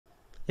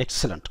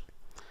Excellent.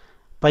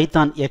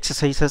 Python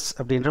exercises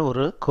அப்படின்ற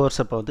ஒரு course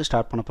இப்போ வந்து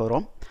ஸ்டார்ட் பண்ண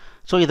போகிறோம்.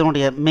 ஸோ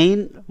இதனுடைய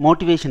மெயின்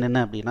மோட்டிவேஷன் என்ன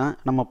அப்படின்னா,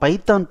 நம்ம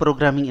பைத்தான்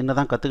ப்ரோக்ராமிங் என்ன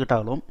தான்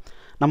கற்றுக்கிட்டாலும்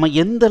நம்ம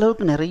எந்த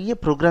அளவுக்கு நிறைய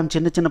ப்ரோக்ராம்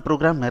சின்ன சின்ன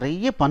ப்ரோக்ராம்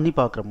நிறைய பண்ணி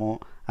பார்க்குறோமோ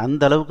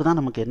அந்த அளவுக்கு தான்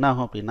நமக்கு என்ன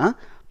ஆகும் அப்படின்னா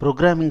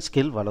ப்ரோக்ராமிங்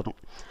ஸ்கில் வளரும்.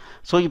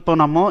 ஸோ இப்போ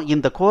நம்ம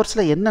இந்த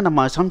கோர்ஸில் என்ன நம்ம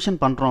அசம்ஷன்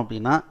பண்ணுறோம்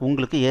அப்படின்னா,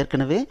 உங்களுக்கு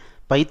ஏற்கனவே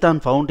பைத்தான்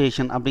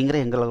ஃபவுண்டேஷன் அப்படிங்கிற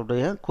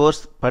எங்களுடைய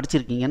கோர்ஸ்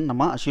படிச்சிருக்கீங்கன்னு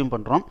நம்ம அசியூம்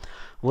பண்ணுறோம்.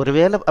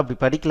 ஒருவேளை அப்படி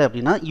படிக்கல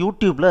அப்படின்னா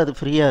யூடியூப்பில் அது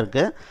ஃப்ரீயாக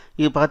இருக்குது.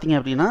 இது பார்த்தீங்க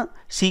அப்படின்னா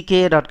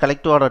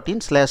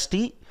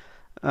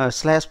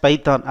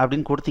ck.collectiva.in/t/python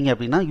அப்படின்னு கொடுத்தீங்க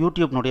அப்படின்னா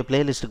யூடியூப்னுடைய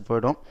பிளேலிஸ்ட்டுக்கு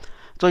போய்டும்.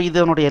 ஸோ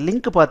இதனுடைய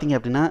லிங்க் பார்த்தீங்க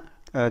அப்படின்னா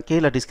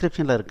கீழே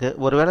டிஸ்கிரிப்ஷனில் இருக்குது.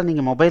 ஒருவேளை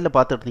நீங்கள் மொபைலில்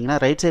பார்த்துருந்தீங்கன்னா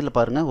ரைட் சைடில்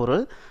பாருங்கள், ஒரு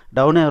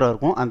டவுன் ஏரோ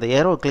இருக்கும். அந்த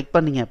ஏரோவை கிளிக்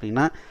பண்ணிங்க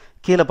அப்படின்னா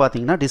கீழே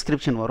பார்த்தீங்கன்னா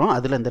டிஸ்கிரிப்ஷன் வரும்,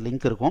 அதில் இந்த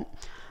லிங்க் இருக்கும்.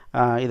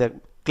 இதை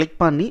கிளிக்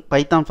பண்ணி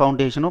பைத்தான்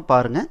ஃபவுண்டேஷனும்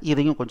பாருங்கள்,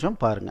 இதையும் கொஞ்சம்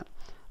பாருங்கள்.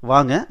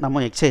 வாங்க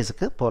நம்ம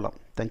எக்ஸசைஸுக்கு போகலாம்.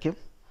 தேங்க்யூ.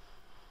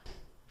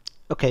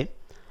 ஓகே,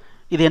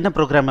 இது என்ன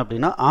ப்ரோக்ராம்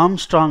அப்படின்னா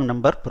ஆம்ஸ்ட்ராங்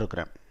நம்பர்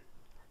ப்ரோக்ராம்.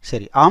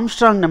 சரி,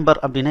 ஆம்ஸ்ட்ராங் நம்பர்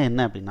அப்படின்னா என்ன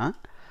அப்படின்னா,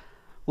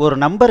 ஒரு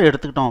நம்பர்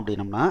எடுத்துக்கிட்டோம்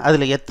அப்படின்னம்னா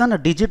அதில் எத்தனை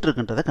டிஜிட்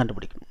இருக்குன்றதை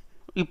கண்டுபிடிக்கணும்.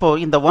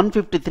 இப்போது இந்த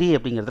 153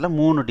 அப்படிங்கிறதுல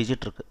 3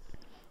 டிஜிட் இருக்குது.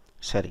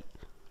 சரி,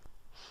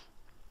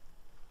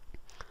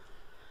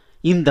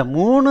 இந்த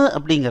 3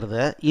 அப்படிங்கிறத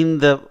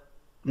இந்த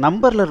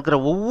நம்பரில் இருக்கிற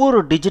ஒவ்வொரு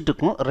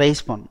டிஜிட்டுக்கும்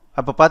ரைஸ் பண்ணும்.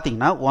 அப்போ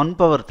பார்த்தீங்கன்னா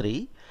 1^3,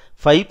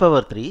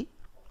 5^3,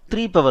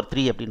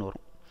 3^3 அப்படின்னு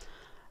வரும்.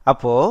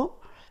 அப்போது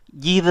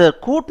இதை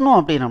கூட்டணும்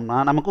அப்படின்னம்னா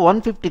நமக்கு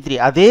 153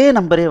 அதே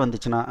நம்பரே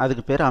வந்துச்சுன்னா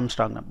அதுக்கு பேர்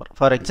Armstrong number.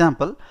 For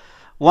example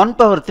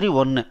 1^3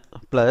 1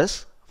 plus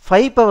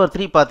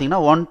 5^3 பார்த்தீங்கன்னா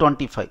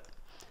 125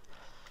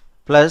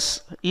 ப்ளஸ்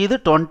இது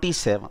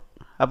 27.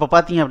 அப்போ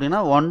பார்த்தீங்க அப்படின்னா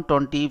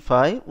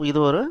 125, இது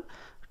ஒரு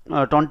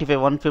 25,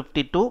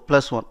 152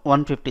 ப்ளஸ் 1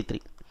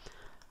 153.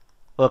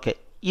 ஓகே,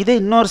 இதே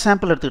இன்னொரு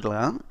சாம்பிள்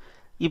எடுத்துக்கலாம்.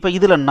 இப்போ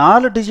இதில்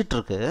 4 டிஜிட்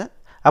இருக்குது.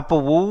 அப்போ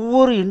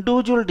ஒவ்வொரு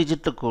இண்டிவிஜுவல்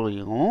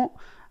டிஜிட்டுக்குள்ளேயும்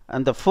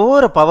அந்த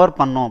 4 பவர்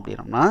பண்ணோம்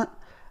அப்படின்னா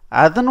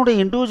அதனுடைய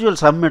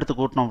இண்டிவிஜுவல் சம் எடுத்து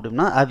கூட்டணும்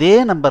அப்படின்னா அதே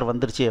நம்பர்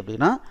வந்துருச்சு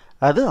அப்படின்னா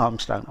அது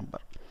ஆம்ஸ்ட்ராங்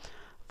நம்பர்.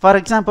 ஃபார்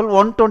எக்ஸாம்பிள்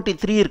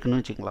 123 இருக்குன்னு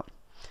வச்சுக்கலாம்.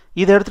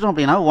 இதை எடுத்துட்டோம்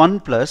அப்படின்னா 1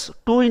 ப்ளஸ்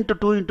 2 ×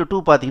 2 × 2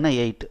 பார்த்தீங்கன்னா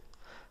 8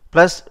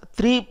 ப்ளஸ்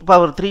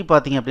 3^3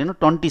 பார்த்தீங்க அப்படின்னா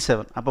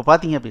 27. அப்போ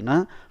பார்த்தீங்க அப்படின்னா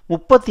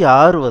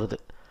 36 வருது.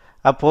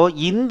 அப்போது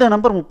இந்த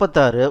நம்பர்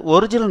 36,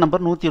 ஒரிஜினல்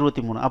நம்பர்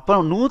 123. அப்போ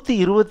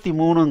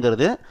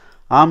 123ங்கிறது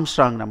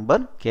ஆம்ஸ்ட்ராங்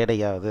நம்பர்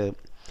கிடையாது.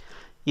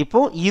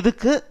 இப்போது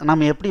இதுக்கு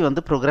நம்ம எப்படி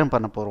வந்து ப்ரோக்ராம்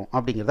பண்ண போகிறோம்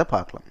அப்படிங்கிறத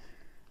பார்க்கலாம்.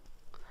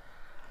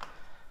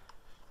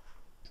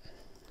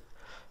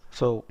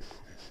 ஸோ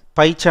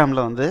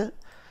பைச்சாமில் வந்து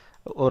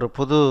ஒரு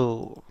புது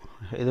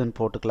இதுன்னு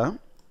போட்டுக்கலாம்,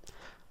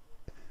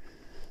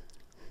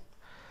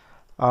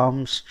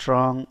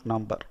 ஆம்ஸ்ட்ராங்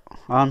நம்பர்,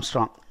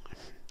 ஆம்ஸ்ட்ராங்.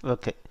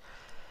 ஓகே,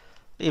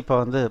 இப்போ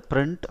வந்து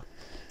print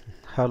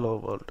hello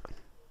world.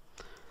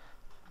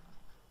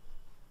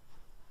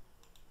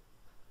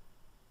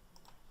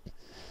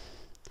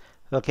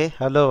 Okay,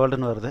 hello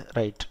வேர்ல்டுன்னு வருது.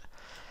 ரைட்,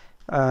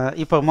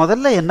 இப்போ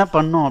முதல்ல என்ன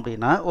பண்ணோம்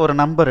அப்படின்னா ஒரு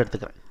நம்பர்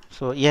எடுத்துக்கிறேன்.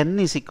 So n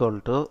 =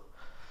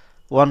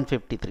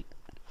 153.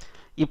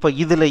 இப்போ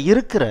இதில்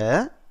இருக்கிற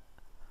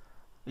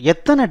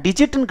எத்தனை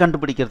டிஜிட்னு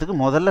கண்டுபிடிக்கிறதுக்கு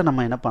முதல்ல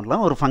நம்ம என்ன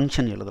பண்ணலாம், ஒரு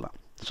ஃபங்க்ஷன் எழுதலாம்.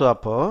 ஸோ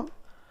அப்போது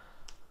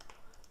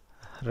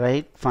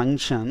right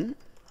function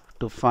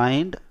to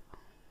find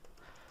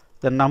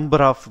the number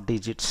of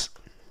digits.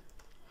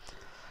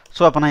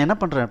 So அப்போ நான் என்ன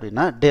பண்ணுறேன்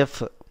அப்படின்னா def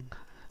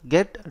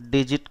get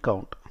digit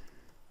count.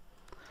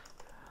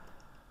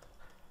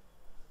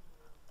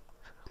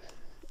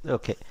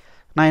 Okay,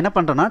 நான் என்ன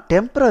பண்ணுறேன்னா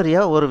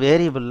டெம்பரரியாக ஒரு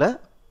வேரியபிளில்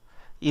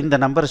இந்த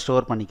நம்பரை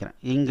ஸ்டோர் பண்ணிக்கிறேன்,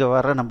 இங்கே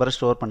வர நம்பரை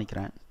ஸ்டோர்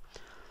பண்ணிக்கிறேன்.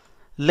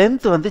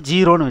 லென்த் வந்து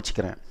 0ன்னு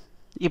வச்சுக்கிறேன்.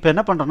 இப்போ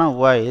என்ன பண்ணுறேன்னா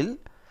while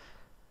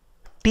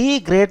t >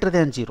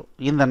 0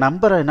 இந்த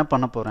நம்பரை என்ன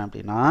பண்ண போகிறேன்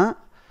அப்படின்னா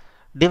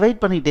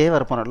டிவைட் பண்ணிகிட்டே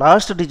வரப்போகிறேன்,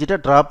 லாஸ்ட் டிஜிட்டை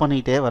ட்ராப்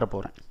பண்ணிகிட்டே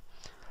வரப்போகிறேன்.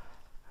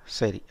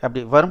 சரி,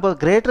 அப்படி வரும்போது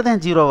 >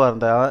 0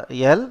 இருந்தால்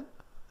l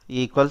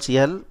 =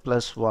 l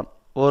 + 1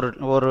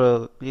 ஒரு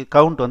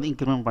கவுண்ட் வந்து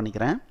இன்க்ரிமெண்ட்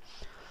பண்ணிக்கிறேன்.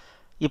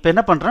 இப்போ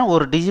என்ன பண்ணுறேன்,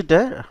 ஒரு டிஜிட்டை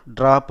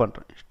ட்ராப்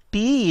பண்ணுறேன், t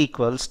 =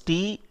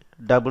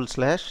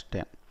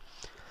 t/10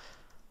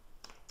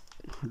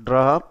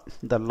 drop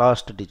the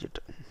last digit.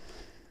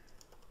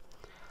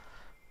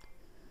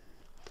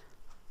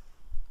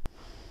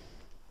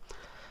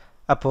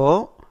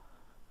 அப்போது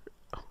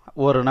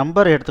ஒரு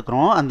நம்பர்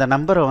எடுத்துக்கிறோம், அந்த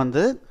நம்பரை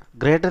வந்து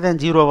 >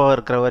 0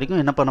 இருக்கிற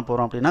வரைக்கும் என்ன பண்ண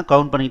போகிறோம் அப்படின்னா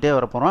கவுண்ட் பண்ணிகிட்டே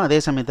வர போகிறோம். அதே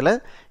சமயத்தில்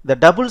இந்த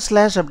 /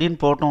 அப்படின்னு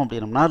போட்டோம்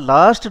அப்படின்னம்னா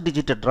லாஸ்ட்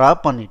டிஜிட்டை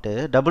ட்ராப் பண்ணிவிட்டு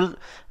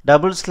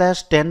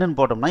 /10ன்னு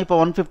போட்டோம்னா இப்போ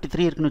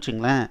 153 இருக்குன்னு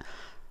வச்சுங்களேன்,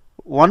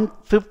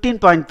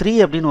 115.3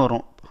 அப்படின்னு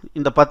வரும்.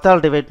 இந்த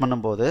 10ஆல் டிவைட்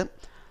பண்ணும்போது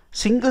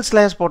சிங்கிள்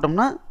ஸ்லாஷ்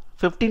போட்டோம்னா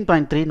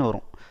 15.3ன்னு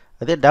வரும்.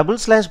 அதே /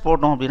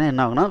 போட்டோம் அப்படின்னா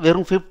என்ன ஆகுனா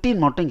வெறும் 15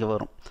 மட்டும் இங்கே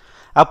வரும்.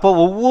 அப்போது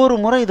ஒவ்வொரு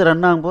முறை இது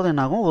ரன் ஆகும்போது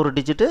என்னாகும், ஒரு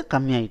டிஜிட்டு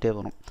கம்மியாகிட்டே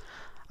வரும்.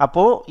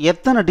 அப்போது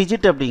எத்தனை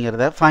டிஜிட்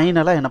அப்படிங்கிறத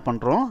ஃபைனலாக என்ன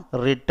பண்ணுறோம்,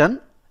 ரிட்டன்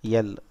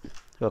எல்.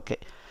 ஓகே,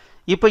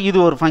 இப்போ இது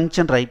ஒரு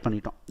ஃபங்க்ஷன் ரைட்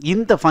பண்ணிட்டோம்.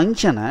 இந்த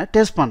ஃபங்க்ஷனை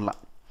டெஸ்ட் பண்ணலாம்.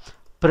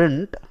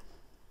 Print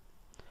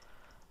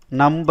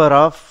number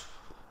of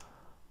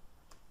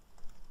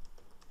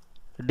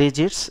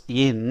digits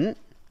in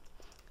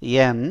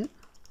n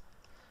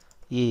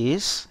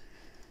is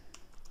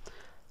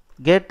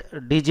get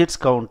digits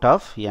count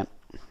of n.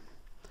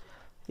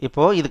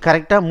 இப்போ இது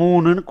கரெக்டா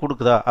 3 ன்னு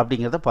கொடுக்குதா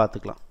அப்படிங்கறத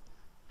பார்த்துக்கலாம்.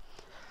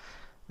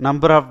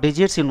 number of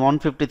digits in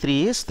 153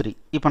 is 3.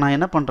 இப்போ நான்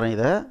என்ன பண்றேன்,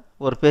 இத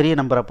ஒரு பெரிய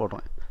நம்பரா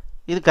போடுறேன்.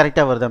 இது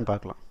கரெக்டா வருதான்னு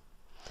பார்க்கலாம்.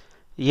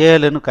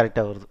 7 ன்னு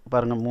கரெக்டா வருது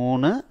பாருங்க.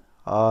 3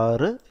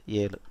 6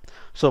 7.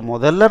 சோ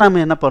முதல்ல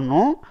நாம என்ன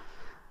பண்ணோம்,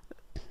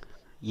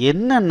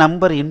 என்ன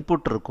நம்பர்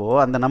இன்புட் இருக்கோ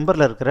அந்த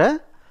நம்பர்ல இருக்கிற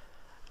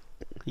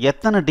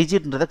எத்தனை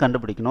டிஜிட்ன்றதை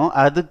கண்டுபிடிக்கணும்.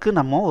 அதுக்கு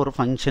நம்ம ஒரு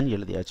ஃபங்க்ஷன்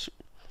எழுதியாச்சு.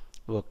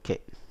 ஓகே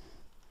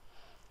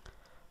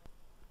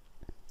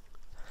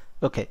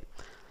ஓகே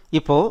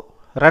இப்போ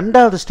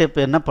ரெண்டாவது ஸ்டெப்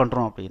என்ன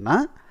பண்றோம் அப்படின்னா,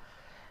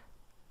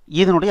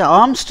 இதனுடைய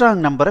ஆம்ஸ்ட்ராங்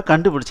நம்பரை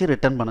கண்டுபிடிச்சு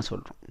ரிட்டர்ன் பண்ண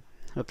சொல்றோம்.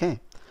 ஓகே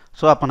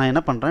சோ அப்ப நான்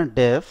என்ன பண்றேன்,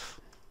 def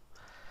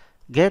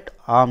get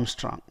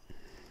armstrong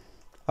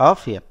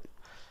of n.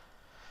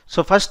 So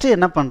first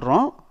என்ன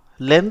பண்றோம்,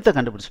 லென்த்தை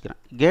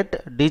கண்டுபிடிச்சிக்கிறேன். get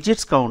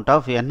digits count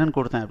of n ன்னு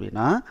கொடுத்தேன்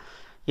அப்படின்னா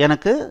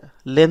எனக்கு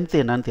லென்த்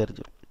என்னன்னு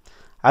தெரிஞ்சிடும்.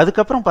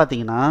 அதுக்கப்புறம்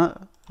பார்த்தீங்கன்னா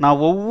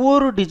நான்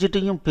ஒவ்வொரு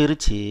டிஜிட்டையும்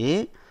பிரித்து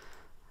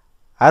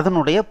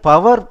அதனுடைய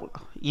பவர்,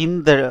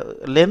 இந்த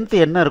லென்த்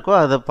என்ன இருக்கோ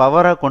அதை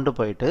பவராக கொண்டு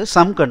போயிட்டு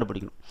சம்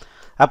கண்டுபிடிக்கணும்.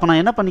 அப்போ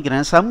நான் என்ன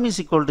பண்ணிக்கிறேன், sum is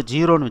equal to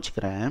 0ன்னு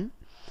வச்சுக்கிறேன்.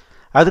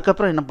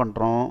 அதுக்கப்புறம் என்ன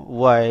பண்ணுறோம்,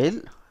 while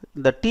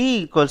இந்த t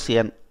equals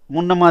n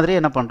முன்ன மாதிரி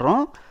என்ன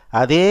பண்ணுறோம்,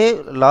 அதே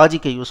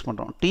லாஜிக்கை யூஸ்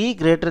பண்ணுறோம். t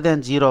greater than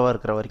 0வாக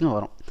இருக்கிற வரைக்கும்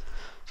வரும்.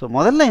 ஸோ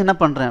முதல்ல என்ன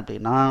பண்ணுறேன்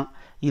அப்படின்னா,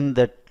 இந்த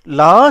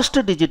லாஸ்ட்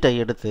டிஜிட்டை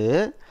எடுத்து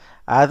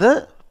அதை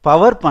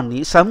பவர் பண்ணி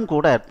சம்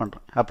கூட ஆட்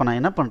பண்ணுறேன். அப்போ நான்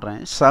என்ன பண்ணுறேன்,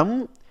 some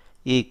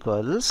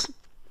equals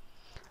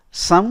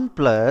sum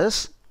plus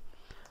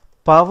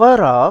power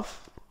of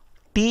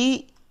t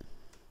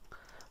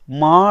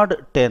mod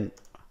 10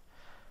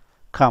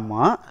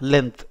 comma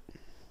length.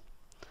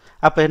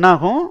 அப்போ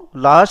என்னாகும்,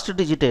 லாஸ்ட்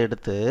டிஜிட்டை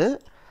எடுத்து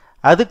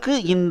அதுக்கு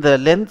இந்த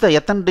லென்த்தை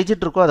எத்தனை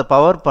டிஜிட் இருக்கோ அதை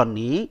பவர்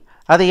பண்ணி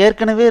அதை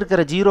ஏற்கனவே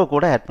இருக்கிற 0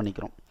 கூட ஆட்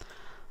பண்ணிக்கிறோம்.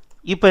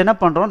 இப்போ என்ன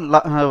பண்ணுறோம்,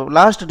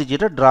 லாஸ்ட்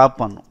டிஜிட்டை ட்ராப்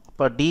பண்ணும்.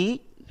 இப்போ d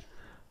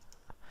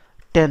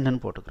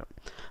 10ன்னு போட்டுக்கிறோம்.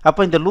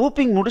 அப்போ இந்த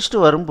லூப்பிங் முடிச்சுட்டு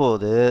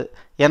வரும்போது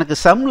எனக்கு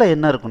சம்ல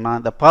என்ன இருக்குன்னா,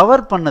 இந்த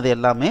பவர் பண்ணது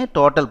எல்லாமே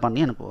டோட்டல் பண்ணி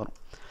எனக்கு வரும்.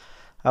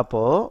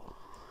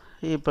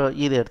 அப்போது இப்போ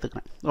இது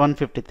எடுத்துக்கிறேன்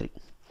 153.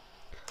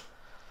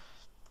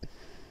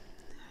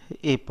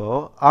 இப்போ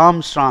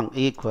Armstrong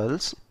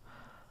equals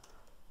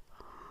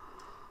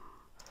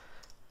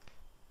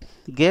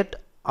get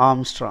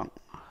Armstrong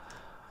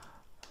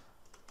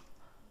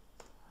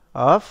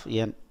of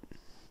n.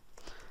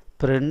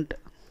 print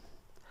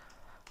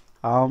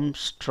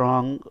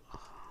Armstrong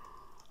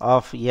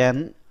of n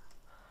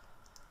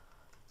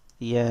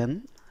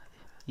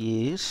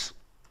is,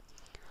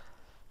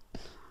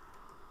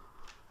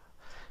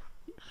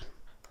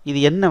 இது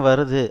என்ன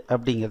வருது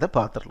அப்படிங்கறத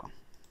பார்த்துடலாம்.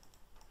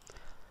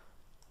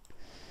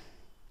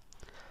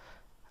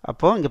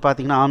 அப்போ இங்க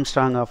பாத்தீங்கன்னா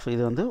ஆம்ஸ்ட்ராங் ஆஃப்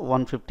இது வந்து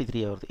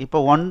 153 வருது. இப்போ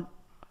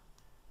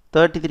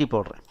 133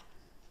 போடுறேன்.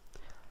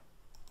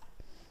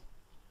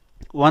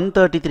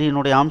 133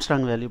 னுடைய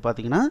ஆம்ஸ்ட்ராங் வேல்யூ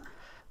பாத்தீங்கன்னா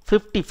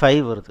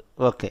 55 வருது.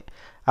 ஓகே,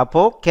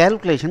 அப்போ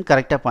கால்குலேஷன்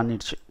கரெக்டா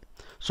பண்ணிடுச்சு.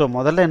 ஸோ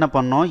முதல்ல என்ன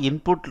பண்ணோம்,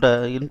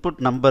 இன்புட்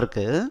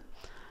நம்பருக்கு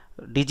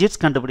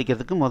டிஜிட்ஸ்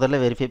கண்டுபிடிக்கிறதுக்கு முதல்ல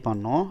வெரிஃபை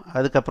பண்ணோம்.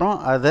 அதுக்கப்புறம்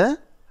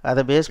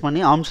அதை பேஸ்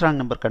பண்ணி ஆம்ஸ்ட்ராங்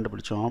நம்பர்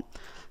கண்டுபிடிச்சோம்.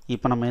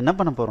 இப்போ நம்ம என்ன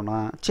பண்ண போறோம்னா,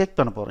 செக்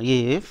பண்ண போறோம்.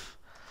 If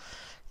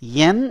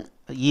n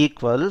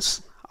equals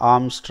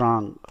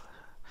Armstrong,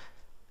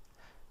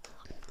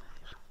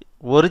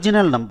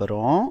 original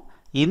நம்பரும்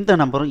இந்த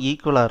நம்பரும்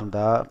ஈக்குவலாக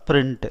இருந்தால்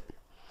print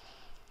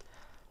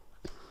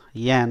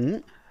n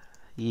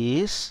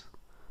is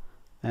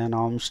an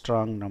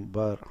Armstrong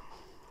number.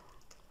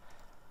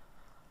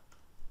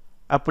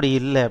 அப்படி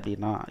இல்லை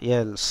அப்படின்னா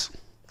else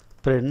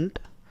print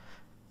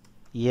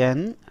n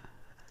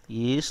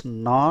is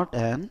not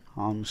an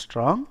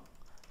Armstrong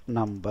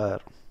number.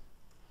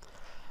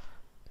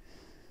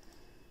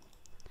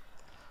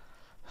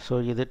 So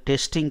இது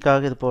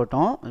டெஸ்டிங்காக இது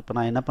போட்டோம். இப்போ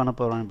நான் என்ன பண்ண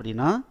போகிறேன்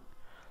அப்படின்னா,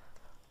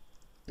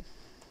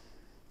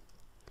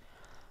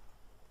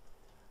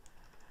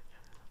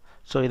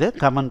 ஸோ இதை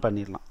கமெண்ட்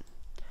பண்ணிடலாம்.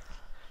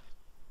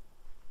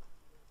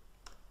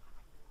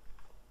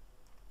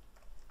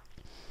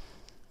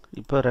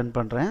 இப்போ ரன்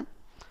பண்ணுறேன்.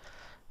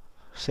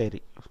 சரி,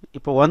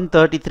 இப்போ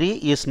 133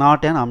 இஸ்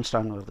நாட் an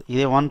Armstrong வருது.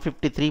 இதே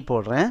 153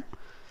 போடுறேன்.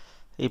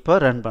 இப்போ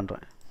ரன்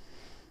பண்ணுறேன்.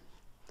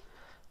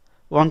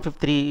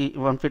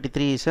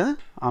 153 இஸ் a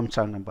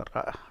Armstrong நம்பர்.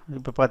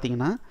 இப்போ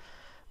பார்த்தீங்கன்னா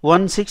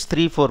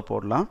 1634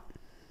 போடலாம்.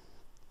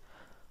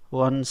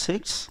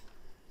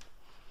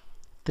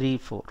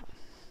 1634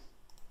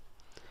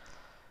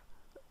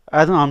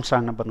 அதுவும்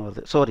ஆம்ஸ்ட்ராங் நம்பர்னு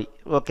வருது. Sorry,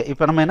 okay.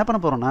 இப்போ நம்ம என்ன பண்ண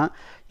போகிறோம்னா,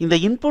 இந்த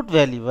இன்புட்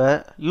வேல்யூவை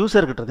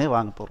யூசர்கிட்டே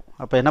வாங்க போகிறோம்.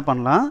 அப்போ என்ன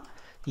பண்ணலாம்,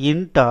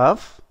 int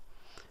of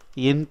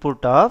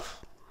input of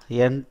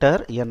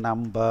enter a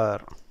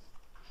number.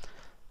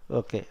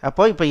 Okay,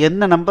 அப்போ இப்போ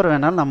என்ன நம்பர்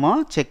வேணாலும் நம்ம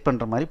செக்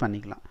பண்ணுற மாதிரி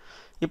பண்ணிக்கலாம்.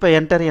 இப்போ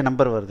என்டர் எ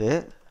நம்பர் வருது.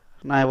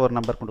 நான் ஒரு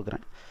நம்பர்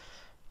கொடுக்குறேன்,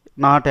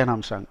 நாட் an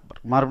Armstrong நம்பர்.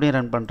 மறுபடியும்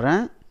ரன்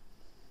பண்ணுறேன்.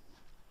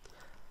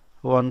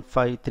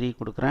 153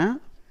 கொடுக்குறேன்.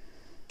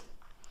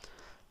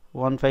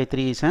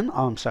 153 இஸ் அன்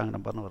ஆம்ஸ்ட்ராங்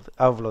நம்பர்னு வருது.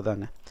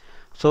 அவ்வளோதாங்க.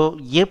 ஸோ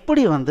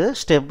எப்படி வந்து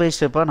ஸ்டெப் பை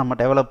ஸ்டெப்பாக நம்ம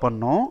டெவலப்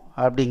பண்ணோம்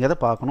அப்படிங்கிறத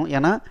பார்க்கணும்.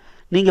 ஏன்னா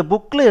நீங்கள்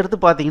புக்கில் எடுத்து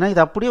பார்த்தீங்கன்னா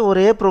இது அப்படியே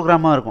ஒரே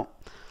ப்ரோக்ராமாக இருக்கும்.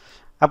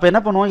 அப்போ என்ன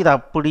பண்ணுவோம், இதை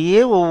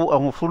அப்படியே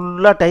அவங்க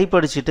ஃபுல்லாக டைப்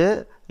அடிச்சுட்டு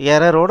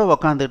எரரோடு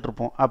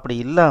உக்காந்துட்ருப்போம். அப்படி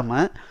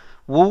இல்லாமல்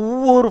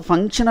ஒவ்வொரு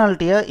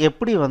ஃபங்க்ஷனாலிட்டியாக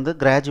எப்படி வந்து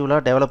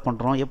கிராஜுவலாக டெவலப்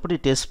பண்ணுறோம், எப்படி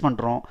டெஸ்ட்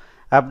பண்ணுறோம்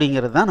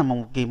அப்படிங்கிறது தான் நம்ம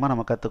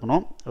முக்கியமாக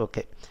கற்றுக்கணும்.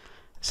 ஓகே,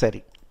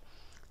 சரி.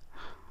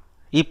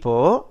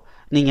 இப்போது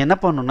நீங்கள் என்ன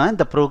பண்ணணுன்னா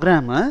இந்த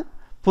ப்ரோக்ராமை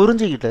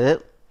புரிஞ்சுக்கிட்டு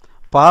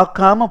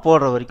பார்க்காம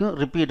போடுற வரைக்கும்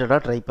ரிப்பீட்டடாக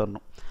ட்ரை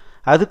பண்ணணும்.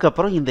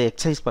 அதுக்கப்புறம் இந்த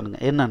எக்ஸசைஸ்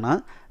பண்ணுங்கள். என்னென்னா,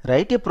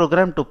 right A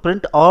program to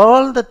print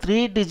all the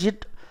 3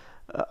 digit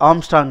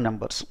Armstrong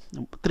numbers.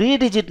 3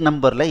 digit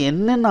நம்பரில்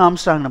என்னென்ன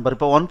ஆம்ஸ்ட்ராங் நம்பர்,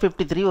 இப்போ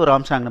 153 ஒரு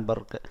ஆம்ஸ்ட்ராங் நம்பர்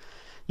இருக்குது.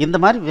 இந்த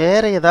மாதிரி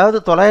வேறு ஏதாவது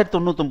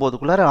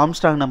 999குள்ளார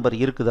ஆம்ஸ்ட்ராங் நம்பர்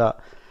இருக்குதா,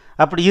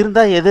 அப்படி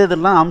இருந்தால் எது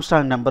எதெல்லாம்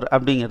ஆம்ஸ்ட்ராங் நம்பர்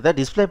அப்படிங்கிறத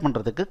டிஸ்பிளே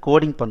பண்ணுறதுக்கு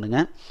கோடிங்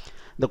பண்ணுங்கள்.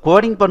 இந்த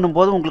கோடிங்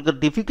பண்ணும்போது உங்களுக்கு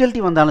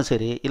டிஃபிகல்ட்டி வந்தாலும்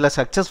சரி, இல்லை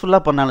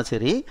சக்ஸஸ்ஃபுல்லாக பண்ணாலும்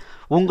சரி,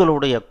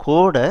 உங்களுடைய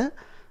கோடை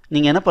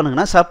நீங்கள் என்ன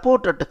பண்ணுங்கன்னா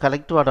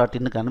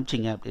support@collectiva.in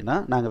அனுப்பிச்சிங்க அப்படின்னா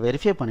நாங்கள்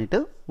வெரிஃபை பண்ணிவிட்டு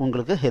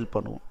உங்களுக்கு ஹெல்ப்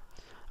பண்ணுவோம்.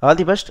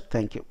 All the best.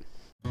 தேங்க்யூ.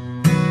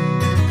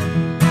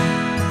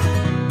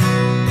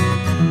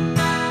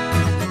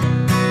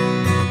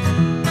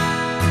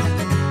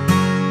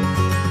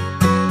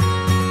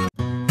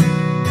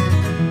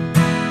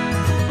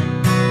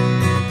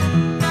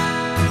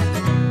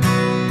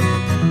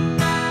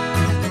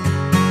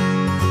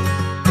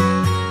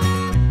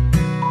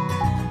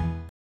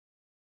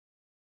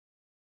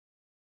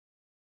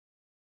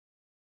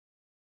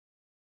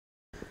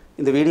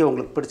 இந்த வீடியோ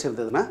உங்களுக்கு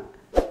பிடிச்சிருந்ததுன்னா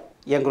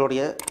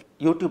எங்களுடைய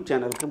யூடியூப்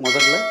சேனலுக்கு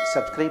முதல்ல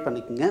சப்ஸ்கிரைப்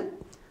பண்ணிக்கோங்க.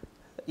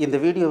 இந்த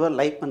வீடியோவை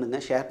லைக்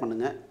பண்ணுங்கள், ஷேர்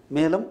பண்ணுங்கள்.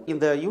 மேலும்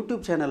இந்த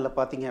யூடியூப் சேனலில்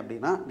பார்த்தீங்க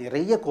அப்படின்னா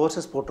நிறைய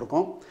கோர்சஸ்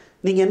போட்டிருக்கோம்.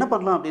 நீங்கள் என்ன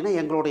பண்ணலாம் அப்படின்னா,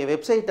 எங்களுடைய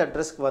வெப்சைட்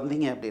அட்ரஸ்க்கு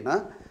வந்தீங்க அப்படின்னா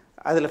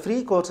அதில் ஃப்ரீ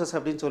கோர்சஸ்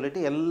அப்படின்னு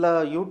சொல்லிட்டு எல்லா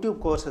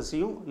யூடியூப்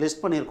கோர்சஸையும்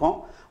லிஸ்ட் பண்ணியிருக்கோம்.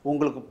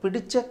 உங்களுக்கு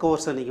பிடிச்ச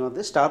கோர்ஸை நீங்கள்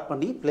வந்து ஸ்டார்ட்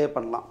பண்ணி ப்ளே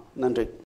பண்ணலாம். நன்றி.